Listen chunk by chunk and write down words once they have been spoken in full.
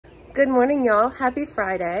Good morning, y'all. Happy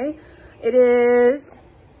Friday. It is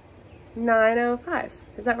 9:05.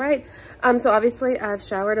 Is that right? So obviously I've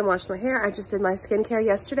showered and washed my hair. I just did my skincare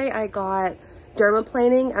yesterday. I got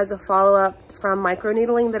dermaplaning as a follow-up from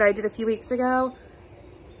microneedling that I did a few weeks ago.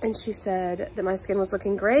 And she said that my skin was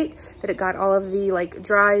looking great, that it got all of the like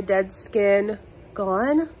dry, dead skin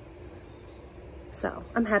gone. So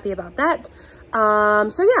I'm happy about that.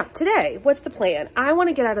 So yeah, today, what's the plan? I want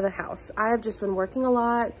to get out of the house. I have just been working a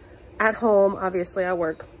lot at home. Obviously I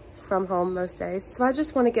work from home most days. So I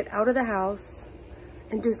just want to get out of the house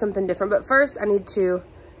and do something different. But first I need to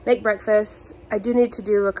make breakfast. I do need to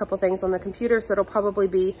do a couple things on the computer. So it'll probably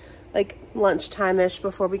be like lunchtime-ish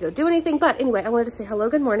before we go do anything. But anyway, I wanted to say hello,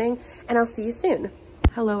 good morning, and I'll see you soon.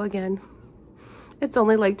 Hello again. It's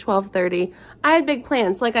only like 12:30. I had big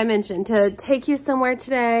plans, like I mentioned, to take you somewhere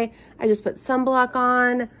today. I just put sunblock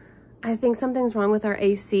on. I think something's wrong with our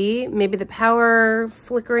AC. Maybe the power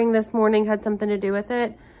flickering this morning had something to do with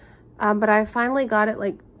it. But I finally got it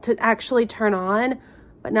like to actually turn on,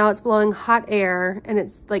 but now it's blowing hot air and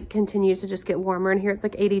it's like continues to just get warmer in here. It's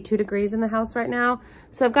like 82 degrees in the house right now.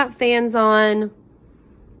 So I've got fans on.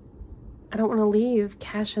 I don't want to leave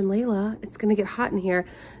Cash and Layla. It's going to get hot in here.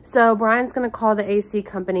 So Brian's going to call the AC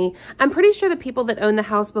company. I'm pretty sure the people that owned the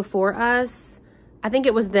house before us, I think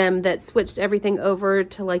it was them that switched everything over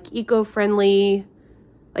to like eco-friendly,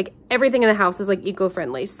 like everything in the house is like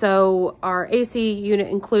eco-friendly. So our AC unit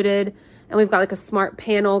included, and we've got like a smart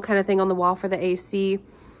panel kind of thing on the wall for the AC.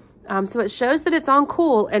 So it shows that it's on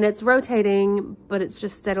cool and it's rotating, but it's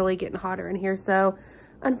just steadily getting hotter in here. So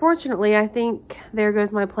unfortunately, I think there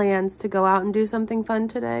goes my plans to go out and do something fun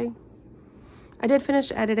today. I did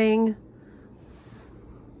finish editing.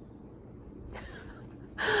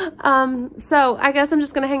 So I guess I'm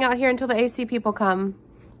just going to hang out here until the AC people come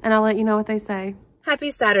and I'll let you know what they say.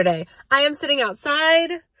 Happy Saturday. I am sitting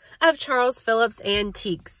outside of Charles Phillips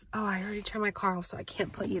Antiques. Oh, I already turned my car off, so I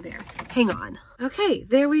can't put you there. Hang on. Okay,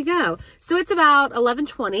 there we go. So it's about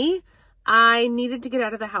 11:20. I needed to get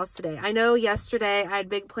out of the house today. I know yesterday I had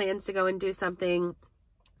big plans to go and do something.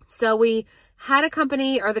 So we had a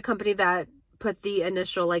company, or the company that put the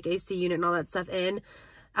initial like AC unit and all that stuff in.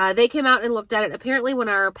 They came out and looked at it. Apparently when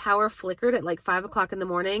our power flickered at like 5 o'clock in the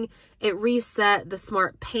morning, it reset the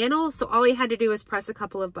smart panel. So all he had to do was press a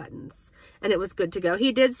couple of buttons and it was good to go.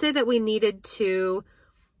 He did say that we needed to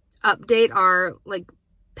update our like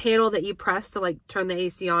panel that you press to like turn the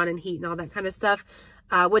AC on and heat and all that kind of stuff.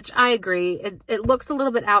 Which I agree. It looks a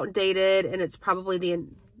little bit outdated and it's probably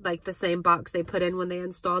the same box they put in when they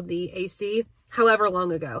installed the AC. However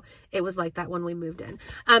long ago, it was like that when we moved in.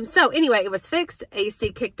 So anyway, it was fixed.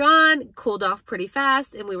 AC kicked on, cooled off pretty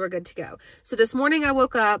fast, and we were good to go. So this morning I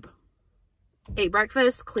woke up, ate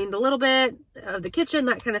breakfast, cleaned a little bit of the kitchen,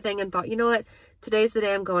 that kind of thing, and thought, you know what? Today's the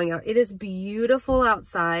day I'm going out. It is beautiful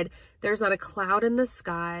outside. There's not a cloud in the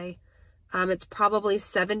sky. It's probably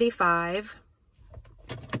 75.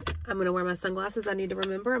 I'm going to wear my sunglasses. I need to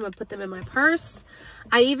remember. I'm going to put them in my purse.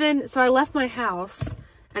 So I left my house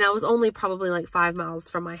and I was only probably like 5 miles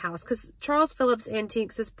from my house because Charles Phillips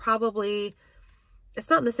Antiques is probably, it's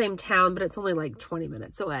not in the same town, but it's only like 20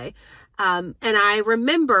 minutes away. And I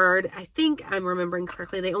remembered, I think I'm remembering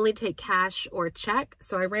correctly, they only take cash or check.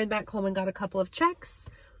 So I ran back home and got a couple of checks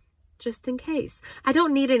just in case. I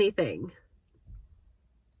don't need anything.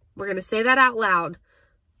 We're going to say that out loud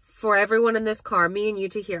for everyone in this car, me and you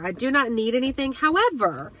to hear. I do not need anything.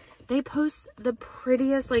 However, they post the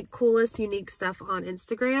prettiest, like coolest, unique stuff on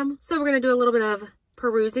Instagram. So we're going to do a little bit of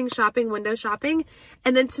perusing, shopping, window shopping.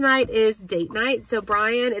 And then tonight is date night. So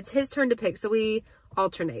Brian, it's his turn to pick. So we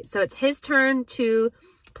alternate. So it's his turn to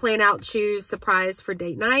plan out, choose, surprise for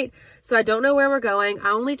date night. So I don't know where we're going.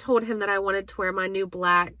 I only told him that I wanted to wear my new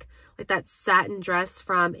black, like that satin dress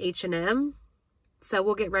from H&M. So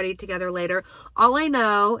we'll get ready together later. All I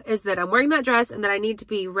know is that I'm wearing that dress and that I need to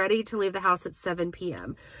be ready to leave the house at 7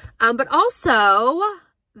 p.m. But also,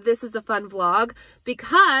 this is a fun vlog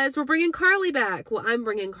because we're bringing Carlee back. Well, I'm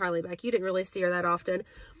bringing Carlee back. You didn't really see her that often.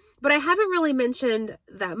 But I haven't really mentioned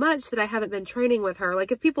that much that I haven't been training with her.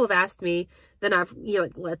 Like if people have asked me, then I've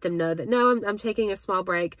like let them know that no, I'm taking a small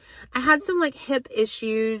break. I had some like hip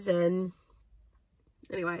issues and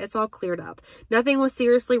anyway, it's all cleared up. Nothing was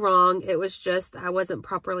seriously wrong. It was just I wasn't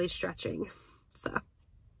properly stretching. So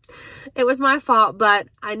it was my fault, but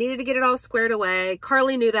I needed to get it all squared away.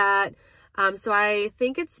 Carlee knew that. So I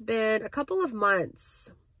think it's been a couple of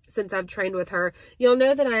months since I've trained with her. You'll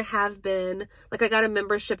know that I have been, like I got a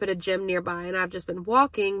membership at a gym nearby and I've just been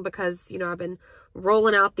walking because, you know, I've been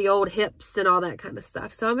rolling out the old hips and all that kind of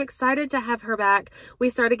stuff. So I'm excited to have her back. We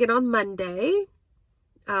start again on Monday.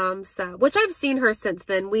 So, which I've seen her since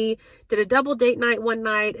then. We did a double date night one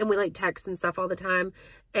night, and we like text and stuff all the time.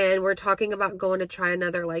 And we're talking about going to try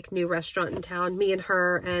another like new restaurant in town, me and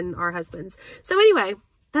her and our husbands. So anyway,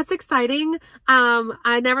 that's exciting.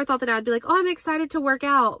 I never thought that I'd be like, oh, I'm excited to work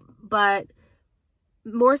out, but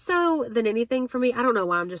more so than anything for me, I don't know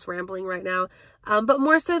why I'm just rambling right now. But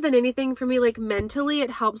more so than anything for me, like mentally,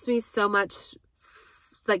 it helps me so much,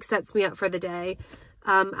 like sets me up for the day.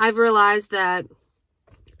 I've realized that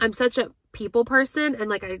I'm such a people person, and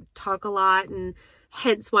like I talk a lot, and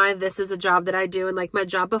hence why this is a job that I do. And like my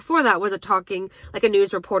job before that was like a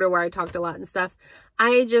news reporter where I talked a lot and stuff.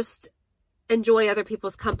 I just enjoy other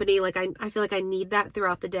people's company. Like I feel like I need that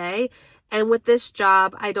throughout the day. And with this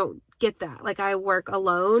job, I don't get that. Like I work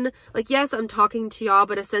alone. Like, yes, I'm talking to y'all,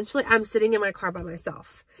 but essentially I'm sitting in my car by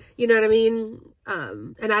myself. You know what I mean?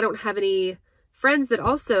 And I don't have any friends that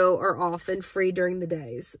also are off and free during the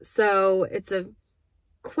days. So it's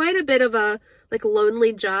quite a bit of a like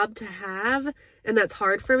lonely job to have, and that's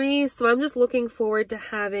hard for me. So I'm just looking forward to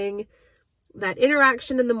having that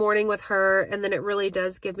interaction in the morning with her, and then it really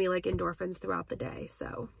does give me like endorphins throughout the day.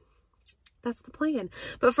 So that's the plan.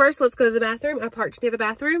 But first, let's go to the bathroom. I parked near the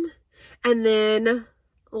bathroom, and then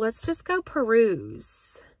let's just go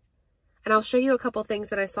peruse. And I'll show you a couple things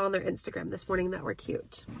that I saw on their Instagram this morning that were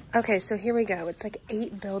cute. Okay, so here we go. It's like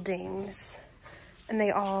 8 buildings, and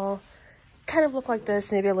they all kind of look like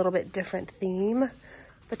this, maybe a little bit different theme,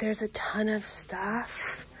 but there's a ton of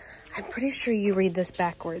stuff. I'm pretty sure you read this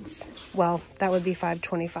backwards. Well, that would be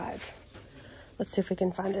 525. Let's see if we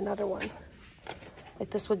can find another one. Like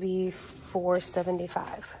this would be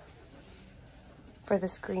 475 for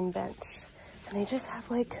this green bench. And they just have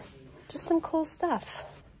like, just some cool stuff.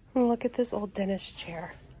 And look at this old dentist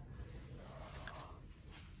chair.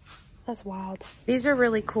 That's wild. These are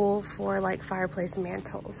really cool for like fireplace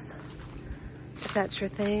mantles, if that's your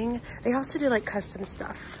thing. They also do like custom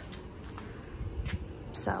stuff.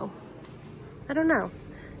 So, I don't know.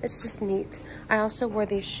 It's just neat. I also wore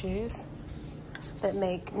these shoes that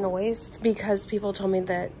make noise because people told me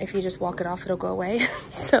that if you just walk it off, it'll go away.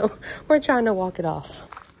 So, we're trying to walk it off.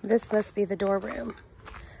 This must be the door room.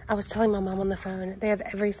 I was telling my mom on the phone, they have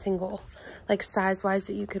every single, like size-wise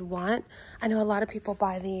that you could want. I know a lot of people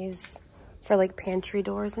buy these for like pantry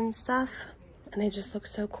doors and stuff, and they just look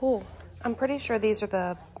so cool. I'm pretty sure these are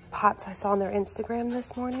the pots I saw on their Instagram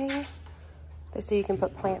this morning. They say you can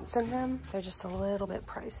put plants in them. They're just a little bit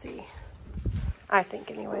pricey, I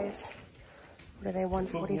think anyways. What are they,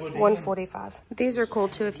 145? These are cool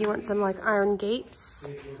too if you want some like iron gates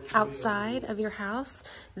outside of your house.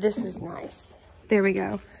 This is nice. There we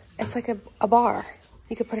go. It's like a bar.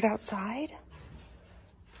 You could put it outside.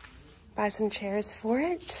 Buy some chairs for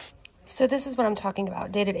it. So this is what I'm talking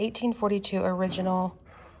about. Dated 1842, original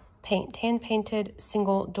paint, hand-painted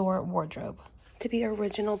single door wardrobe. To be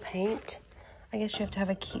original paint, I guess you have to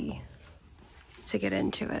have a key to get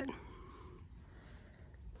into it.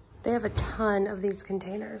 They have a ton of these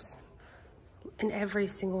containers in every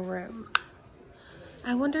single room.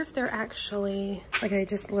 I wonder if they're actually, like they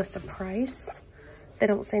just list a price. They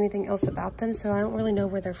don't say anything else about them, so I don't really know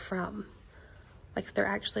where they're from. Like if they're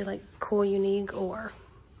actually like cool, unique, or,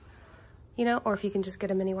 you know, or if you can just get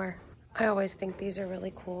them anywhere. I always think these are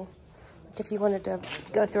really cool. Like if you wanted to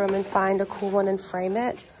go through them and find a cool one and frame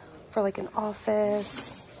it for like an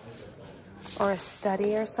office or a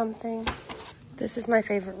study or something. This is my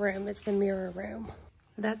favorite room. It's the mirror room.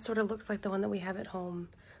 That sort of looks like the one that we have at home.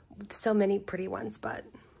 So many pretty ones, but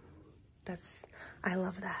I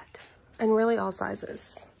love that. And really all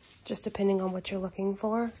sizes, just depending on what you're looking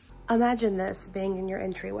for. Imagine this being in your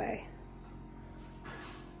entryway.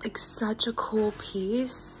 Like such a cool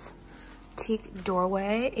piece. Teak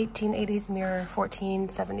doorway, 1880s mirror,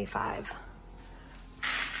 $14.75.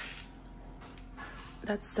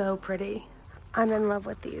 That's so pretty. I'm in love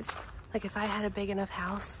with these. Like if I had a big enough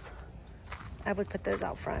house, I would put those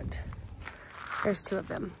out front. There's 2 of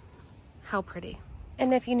them. How pretty.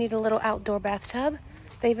 And if you need a little outdoor bathtub,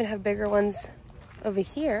 they even have bigger ones over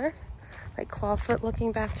here, like clawfoot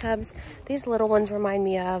looking bathtubs. These little ones remind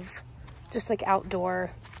me of just like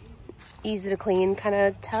outdoor, easy to clean kind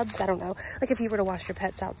of tubs. I don't know. Like if you were to wash your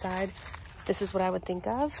pets outside, this is what I would think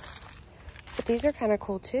of. But these are kind of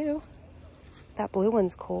cool too. That blue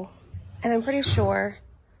one's cool. And I'm pretty sure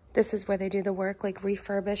this is where they do the work, like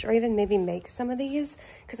refurbish or even maybe make some of these,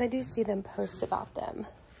 because I do see them post about them.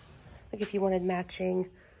 Like if you wanted matching,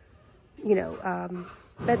 you know,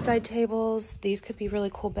 bedside tables. These could be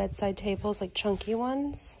really cool bedside tables, like chunky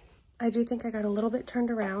ones. I do think I got a little bit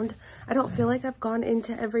turned around. I don't feel like I've gone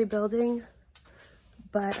into every building,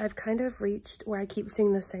 but I've kind of reached where I keep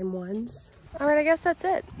seeing the same ones. All right, I guess that's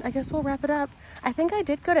it. I guess we'll wrap it up. I think I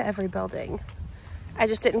did go to every building. I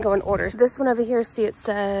just didn't go in order. This one over here, see it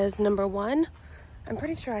says number 1. I'm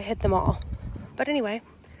pretty sure I hit them all. But anyway,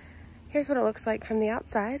 here's what it looks like from the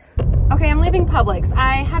outside. Okay, I'm leaving Publix.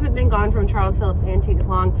 I haven't been gone from Charles Phillips Antiques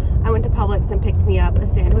long. I went to Publix and picked me up a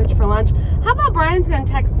sandwich for lunch. How about Brian's gonna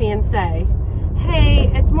text me and say,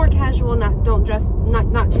 hey, it's more casual, not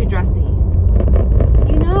too dressy.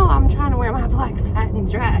 You know, I'm trying to wear my black satin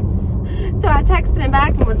dress. So I texted him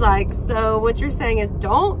back and was like, so what you're saying is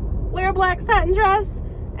don't wear a black satin dress?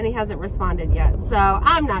 And he hasn't responded yet. So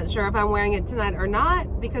I'm not sure if I'm wearing it tonight or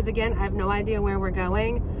not, because again, I have no idea where we're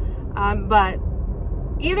going. But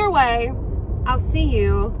either way, I'll see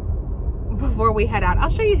you before we head out. I'll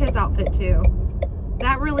show you his outfit too.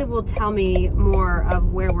 That really will tell me more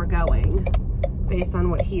of where we're going based on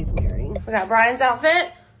what he's wearing. We got Brian's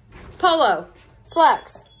outfit, polo,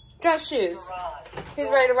 slacks, dress shoes. He's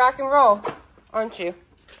ready to rock and roll, aren't you?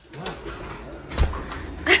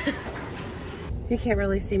 You can't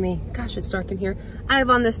really see me. Gosh, it's dark in here. I have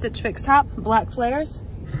on this Stitch Fix top, black flares.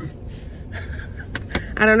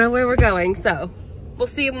 I don't know where we're going, so we'll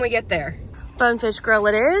see when we get there. Bonefish Grill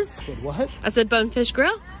it is. What? I said Bonefish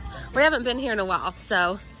Grill. We haven't been here in a while,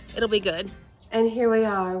 so it'll be good. And here we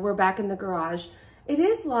are, we're back in the garage. It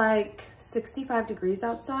is like 65 degrees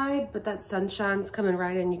outside, but that sunshine's coming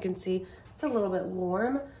right in. You can see it's a little bit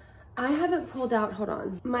warm. I haven't pulled out, hold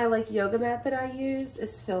on. My like yoga mat that I use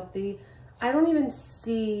is filthy. I don't even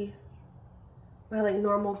see my like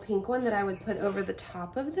normal pink one that I would put over the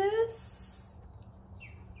top of this.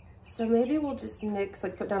 So maybe we'll just nix,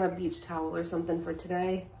 like put down a beach towel or something for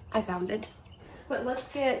today. I found it. But let's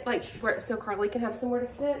get like, so Carlee can have somewhere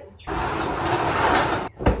to sit.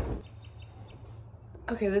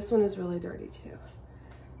 Okay, this one is really dirty too.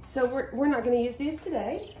 So we're not gonna use these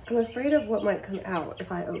today. I'm afraid of what might come out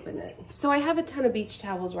if I open it. So I have a ton of beach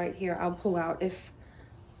towels right here. I'll pull out if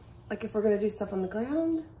we're gonna do stuff on the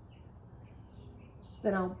ground,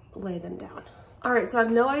 then I'll lay them down. All right, so I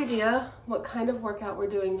have no idea what kind of workout we're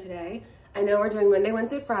doing today. I know we're doing Monday,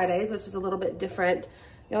 Wednesday, Fridays, which is a little bit different.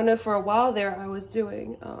 Y'all know for a while there, I was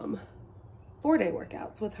doing 4-day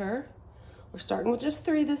workouts with her. We're starting with just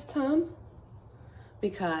 3 this time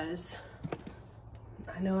because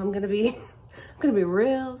I know I'm gonna be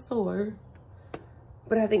real sore.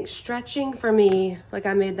 But I think stretching for me, like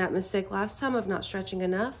I made that mistake last time of not stretching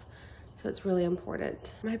enough. So it's really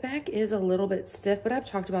important. My back is a little bit stiff, but I've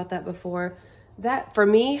talked about that before. That for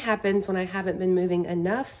me happens when I haven't been moving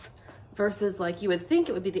enough versus like you would think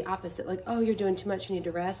it would be the opposite. Like, oh, you're doing too much, you need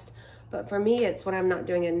to rest. But for me, it's when I'm not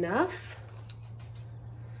doing enough.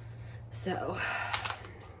 So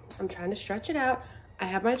I'm trying to stretch it out. I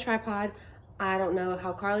have my tripod. I don't know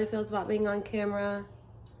how Carlee feels about being on camera.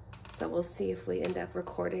 So we'll see if we end up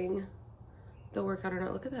recording the workout or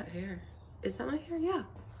not. Look at that hair. Is that my hair? Yeah.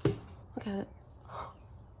 Look at it.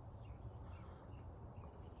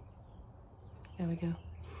 There we go.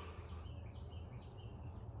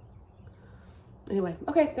 Anyway,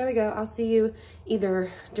 okay, there we go. I'll see you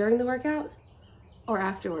either during the workout or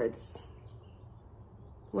afterwards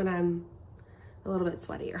when I'm a little bit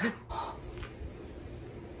sweatier.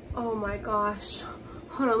 Oh my gosh.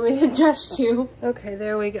 Hold on, let me adjust you. Okay,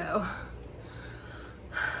 there we go.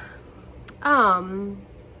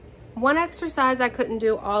 One exercise I couldn't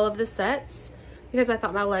do all of the sets because I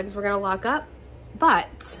thought my legs were gonna lock up,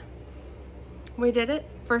 but we did it.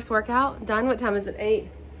 First workout done. What time is it? 8?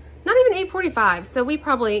 Not even 8:45. So we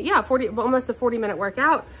probably, yeah, almost a 40-minute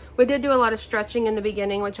workout. We did do a lot of stretching in the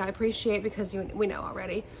beginning, which I appreciate because we know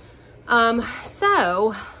already.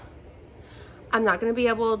 So I'm not going to be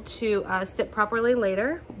able to sit properly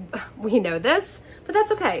later. We know this, but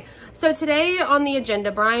that's okay. So today on the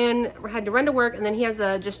agenda, Brian had to run to work and then he has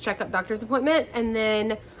a just checkup doctor's appointment. And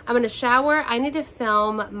then I'm going to shower. I need to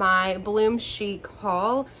film my Bloom Chic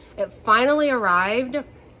haul. It finally arrived.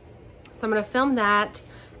 So I'm going to film that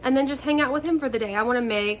and then just hang out with him for the day. I want to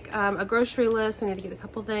make a grocery list. I need to get a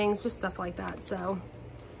couple things, just stuff like that. So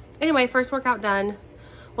anyway, first workout done.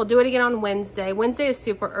 We'll do it again on Wednesday. Wednesday is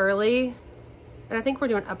super early. And I think we're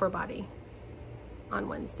doing upper body on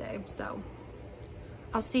Wednesday. So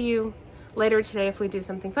I'll see you later today if we do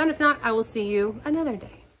something fun. If not, I will see you another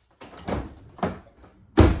day.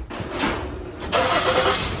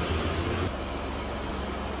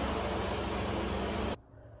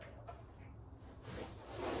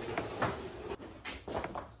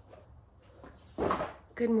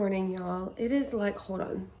 Good morning, y'all. It is like, hold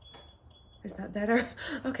on. Is that better?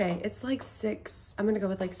 Okay, it's like 6. I'm gonna go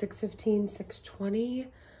with like 6:15, 6:20.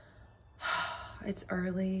 It's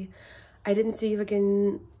early. I didn't see you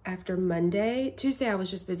again after Monday. Tuesday, I was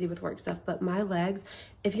just busy with work stuff, but my legs,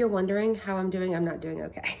 if you're wondering how I'm doing, I'm not doing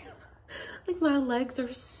okay. Like my legs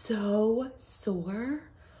are so sore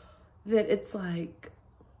that it's like,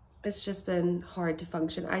 it's just been hard to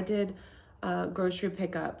function. I did grocery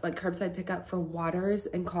pickup, like curbside pickup for waters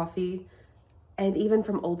and coffee. And even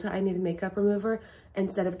from Ulta, I needed makeup remover.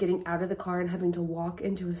 Instead of getting out of the car and having to walk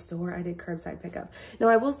into a store, I did curbside pickup. Now,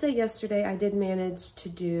 I will say yesterday I did manage to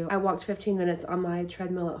do, I walked 15 minutes on my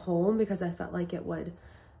treadmill at home because I felt like it would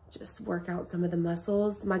just work out some of the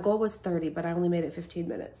muscles. My goal was 30, but I only made it 15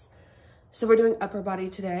 minutes. So we're doing upper body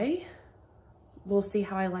today. We'll see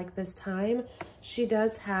how I like this time. She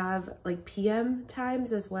does have like PM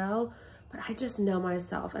times as well, but I just know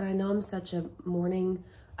myself and I know I'm such a morning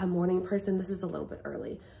person. This is a little bit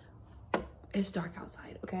early. It's dark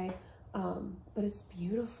outside, okay? But it's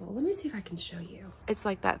beautiful. Let me see if I can show you. It's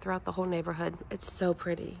like that throughout the whole neighborhood. It's so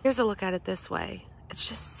pretty. Here's a look at it this way. It's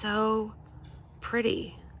just so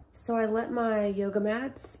pretty. So I let my yoga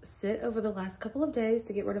mats sit over the last couple of days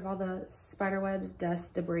to get rid of all the spider webs,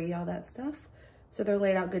 dust, debris, all that stuff. So they're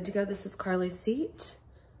laid out good to go. This is Carlee's seat.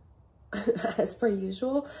 As per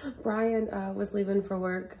usual, Brian was leaving for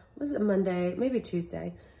work. Was it Monday? Maybe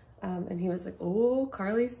Tuesday. And he was like, oh,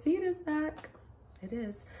 Carlee's seat is back. It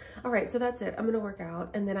is. All right, so that's it. I'm gonna work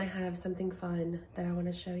out and then I have something fun that I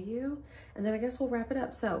wanna show you. And then I guess we'll wrap it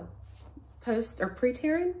up. So post or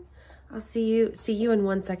pre-Taren, I'll see you in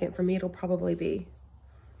 1 second. For me, it'll probably be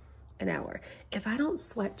an hour. If I don't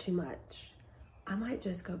sweat too much, I might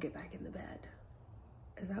just go get back in the bed.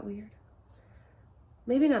 Is that weird?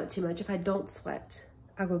 Maybe not too much. If I don't sweat,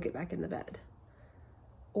 I'll go get back in the bed.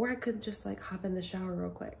 Or I could just like hop in the shower real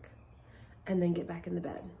quick and then get back in the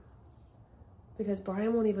bed. Because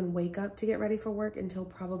Brian won't even wake up to get ready for work until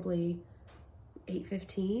probably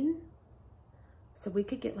 8:15. So we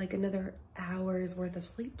could get like another hour's worth of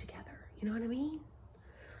sleep together. You know what I mean?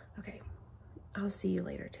 Okay, I'll see you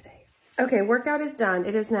later today. Okay, workout is done.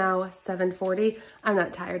 It is now 7:40. I'm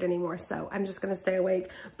not tired anymore, so I'm just gonna stay awake.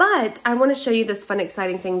 But I wanna show you this fun,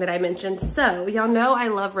 exciting thing that I mentioned. So y'all know I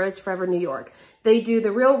love Rose Forever New York. They do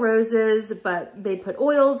the real roses, but they put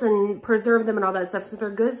oils and preserve them and all that stuff. So they're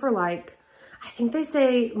good for like, I think they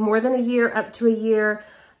say more than a year, up to a year.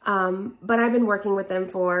 But I've been working with them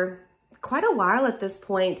for quite a while at this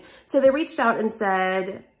point. So they reached out and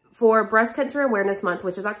said, for Breast Cancer Awareness Month,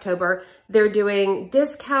 which is October, they're doing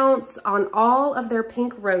discounts on all of their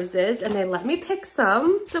pink roses, and they let me pick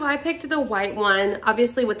some. So I picked the white one,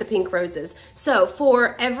 obviously with the pink roses. So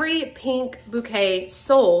for every pink bouquet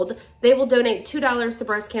sold, they will donate $2 to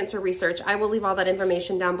breast cancer research. I will leave all that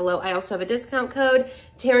information down below. I also have a discount code.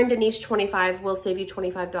 Taren Denise 25 will save you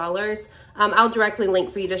 $25. I'll directly link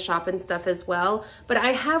for you to shop and stuff as well. But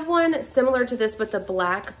I have one similar to this, but the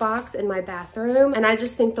black box in my bathroom. And I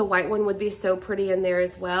just think the white one would be so pretty in there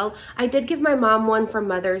as well. I did give my mom one for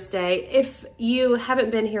Mother's Day. If you haven't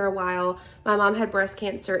been here a while, my mom had breast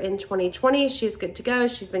cancer in 2020. She's good to go.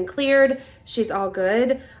 She's been cleared. She's all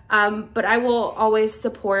good. But I will always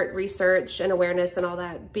support research and awareness and all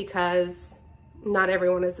that because not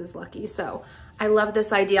everyone is as lucky. So I love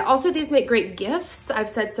this idea. Also, these make great gifts. I've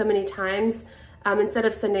said so many times, instead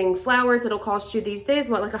of sending flowers, it'll cost you these days,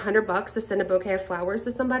 what, like $100 to send a bouquet of flowers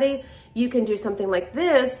to somebody. You can do something like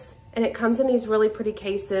this, and it comes in these really pretty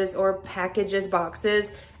cases or packages,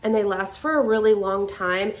 boxes, and they last for a really long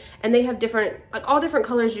time. And they have different, like all different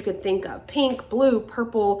colors you could think of. Pink, blue,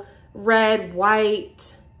 purple, red,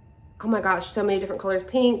 white. Oh my gosh, so many different colors.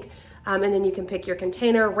 Pink. And then you can pick your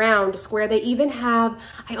container, round, square. They even have,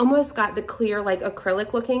 I almost got the clear, like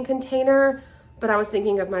acrylic looking container, but I was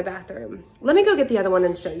thinking of my bathroom. Let me go get the other one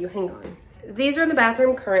and show you, hang on. These are in the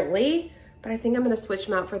bathroom currently, but I think I'm gonna switch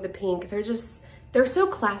them out for the pink. They're so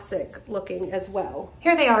classic looking as well.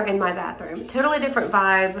 Here they are in my bathroom. Totally different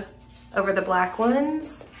vibe over the black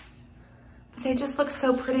ones. But they just look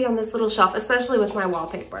so pretty on this little shelf, especially with my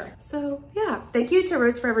wallpaper. So yeah, thank you to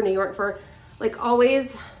Rose Forever New York for like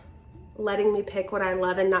always letting me pick what I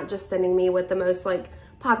love and not just sending me what the most like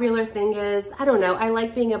popular thing is. I don't know. I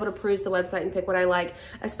like being able to peruse the website and pick what I like,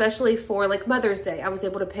 especially for like Mother's Day. I was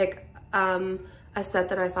able to pick a set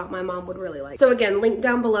that I thought my mom would really like. So again, link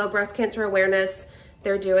down below, breast cancer awareness.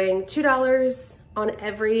 They're doing $2 on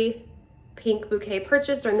every pink bouquet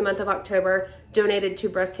purchased during the month of October, donated to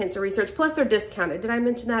breast cancer research. Plus they're discounted. Did I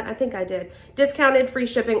mention that? I think I did. Discounted, free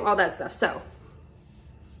shipping, all that stuff. So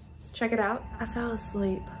check it out. I fell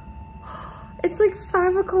asleep. It's like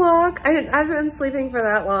 5 o'clock. I've been sleeping for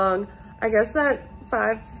that long. I guess that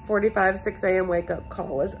 5:45, 6 a.m. wake up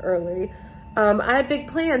call was early. I had big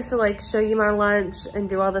plans to like show you my lunch and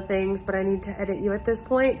do all the things, but I need to edit you at this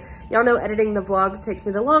point. Y'all know editing the vlogs takes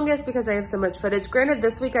me the longest because I have so much footage. Granted,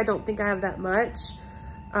 this week I don't think I have that much.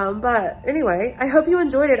 But anyway, I hope you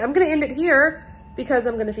enjoyed it. I'm gonna end it here because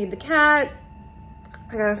I'm gonna feed the cat.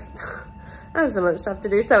 I have so much stuff to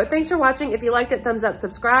do. So thanks for watching. If you liked it, thumbs up,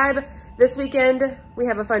 subscribe. This weekend, we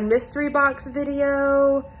have a fun mystery box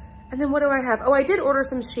video. And then what do I have? Oh, I did order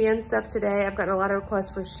some Shein stuff today. I've gotten a lot of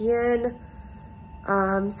requests for Shein.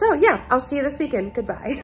 So yeah, I'll see you this weekend. Goodbye.